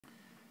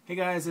Hey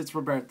guys, it's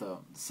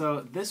Roberto.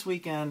 So this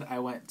weekend I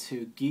went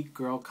to Geek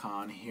Girl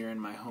Con here in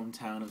my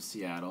hometown of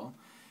Seattle,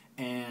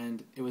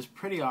 and it was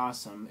pretty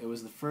awesome. It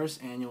was the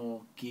first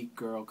annual Geek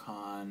Girl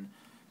Con,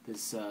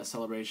 this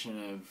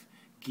celebration of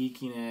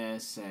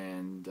geekiness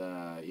and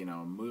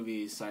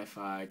movies,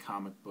 sci-fi,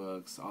 comic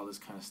books, all this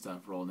kind of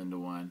stuff rolled into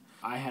one.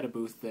 I had a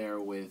booth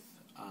there with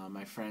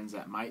my friends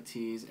at Might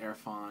Tees,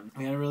 Airfon.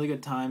 We had a really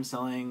good time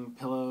selling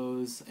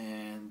pillows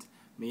and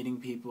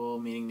meeting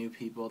new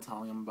people,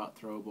 telling them about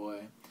Throwboy.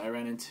 I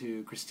ran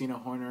into Christina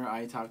Horner,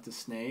 I Talk to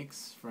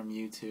Snakes from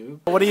YouTube.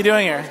 What are you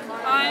doing here?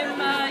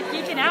 I'm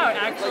geeking out,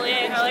 actually.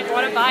 I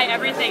want to buy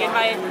everything, and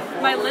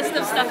my list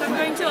of stuff I'm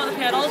going to, all the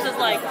panels, is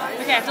like,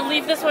 okay, I have to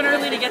leave this one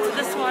early to get to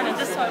this one and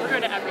this one. We're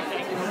going to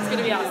everything. It's going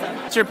to be awesome.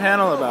 What's your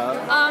panel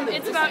about?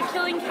 It's about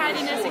killing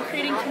cattiness and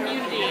creating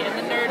community in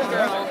the nerd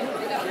girl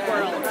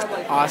world.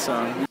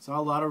 Awesome. Saw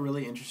a lot of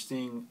really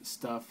interesting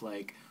stuff,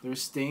 like there was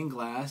stained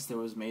glass that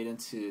was made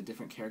into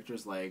different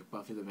characters like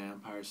Buffy the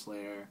Vampire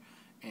Slayer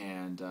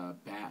and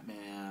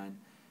Batman.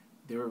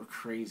 They were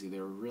crazy. They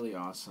were really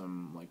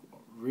awesome, like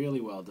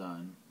really well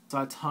done.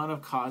 Saw a ton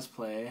of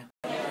cosplay.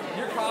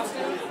 Your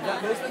costume,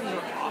 those things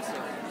are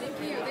awesome. Thank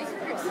you.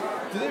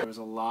 There was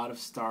a lot of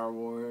Star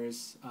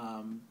Wars,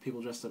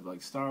 people dressed up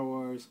like Star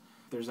Wars.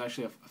 There's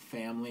actually a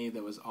family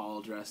that was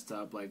all dressed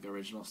up like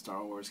original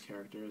Star Wars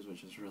characters,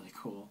 which is really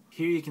cool.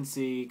 Here you can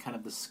see kind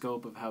of the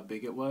scope of how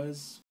big it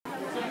was.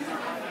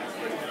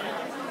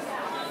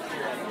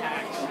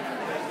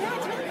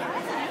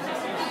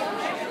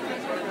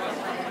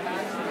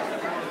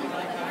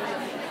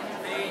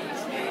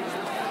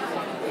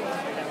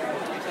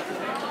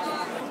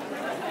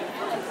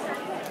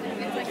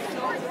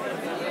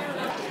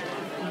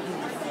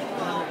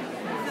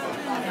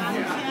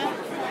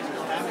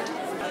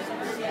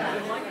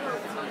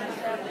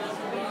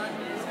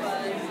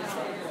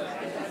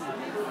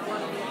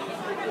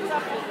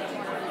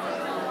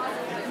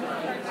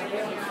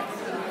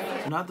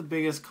 Not the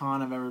biggest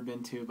con I've ever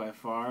been to by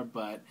far,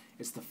 but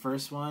it's the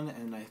first one,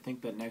 and I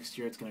think that next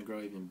year it's going to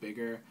grow even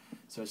bigger.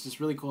 So it's just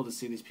really cool to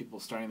see these people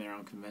starting their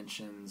own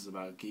conventions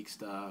about geek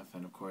stuff,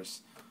 and of course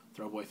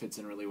Throwboy fits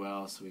in really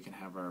well, so we can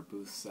have our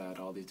booths at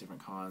all these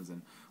different cons,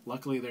 and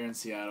luckily they're in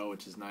Seattle,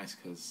 which is nice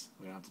because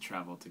we don't have to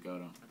travel to go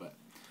to them. But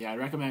yeah, I'd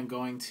recommend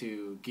going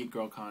to Geek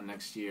Girl Con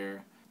next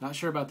year. Not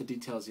sure about the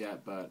details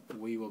yet, but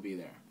we will be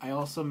there. I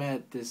also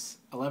met this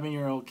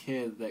 11-year-old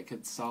kid that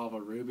could solve a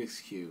Rubik's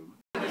Cube.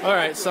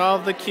 Alright,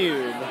 solve the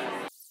cube.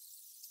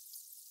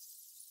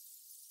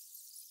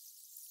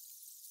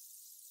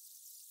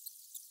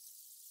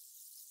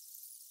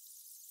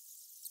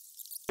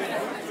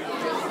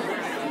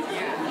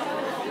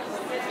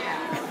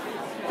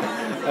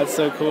 That's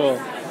so cool.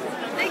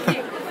 Thank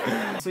you.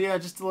 So yeah,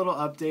 just a little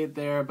update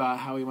there about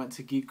how we went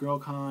to Geek Girl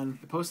Con.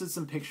 I posted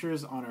some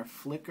pictures on our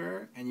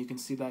Flickr, and you can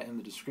see that in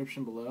the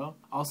description below.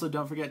 Also,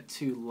 don't forget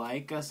to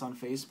like us on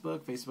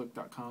Facebook,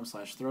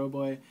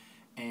 facebook.com/Throwboy,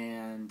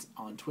 and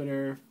on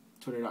Twitter,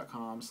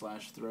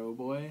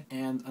 twitter.com/Throwboy.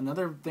 And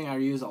another thing I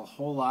use a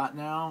whole lot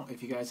now,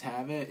 if you guys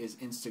have it, is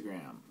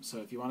Instagram. So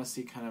if you want to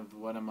see kind of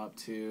what I'm up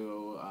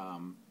to,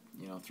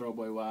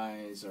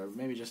 Throwboy-wise, or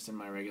maybe just in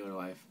my regular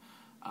life,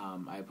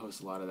 I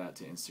post a lot of that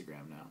to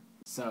Instagram now.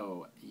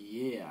 So,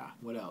 yeah,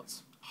 what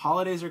else?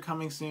 Holidays are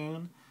coming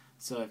soon,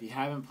 so if you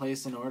haven't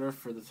placed an order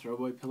for the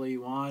Throwboy pillow you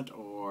want,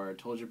 or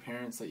told your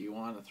parents that you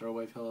want a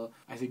Throwboy pillow,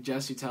 I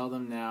suggest you tell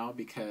them now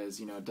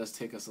because, it does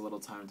take us a little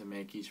time to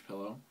make each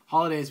pillow.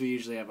 Holidays, we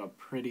usually have a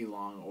pretty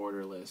long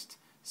order list,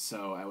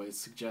 so I would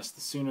suggest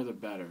the sooner the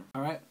better.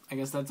 Alright, I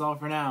guess that's all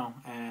for now,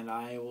 and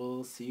I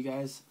will see you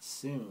guys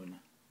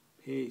soon.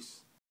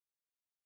 Peace.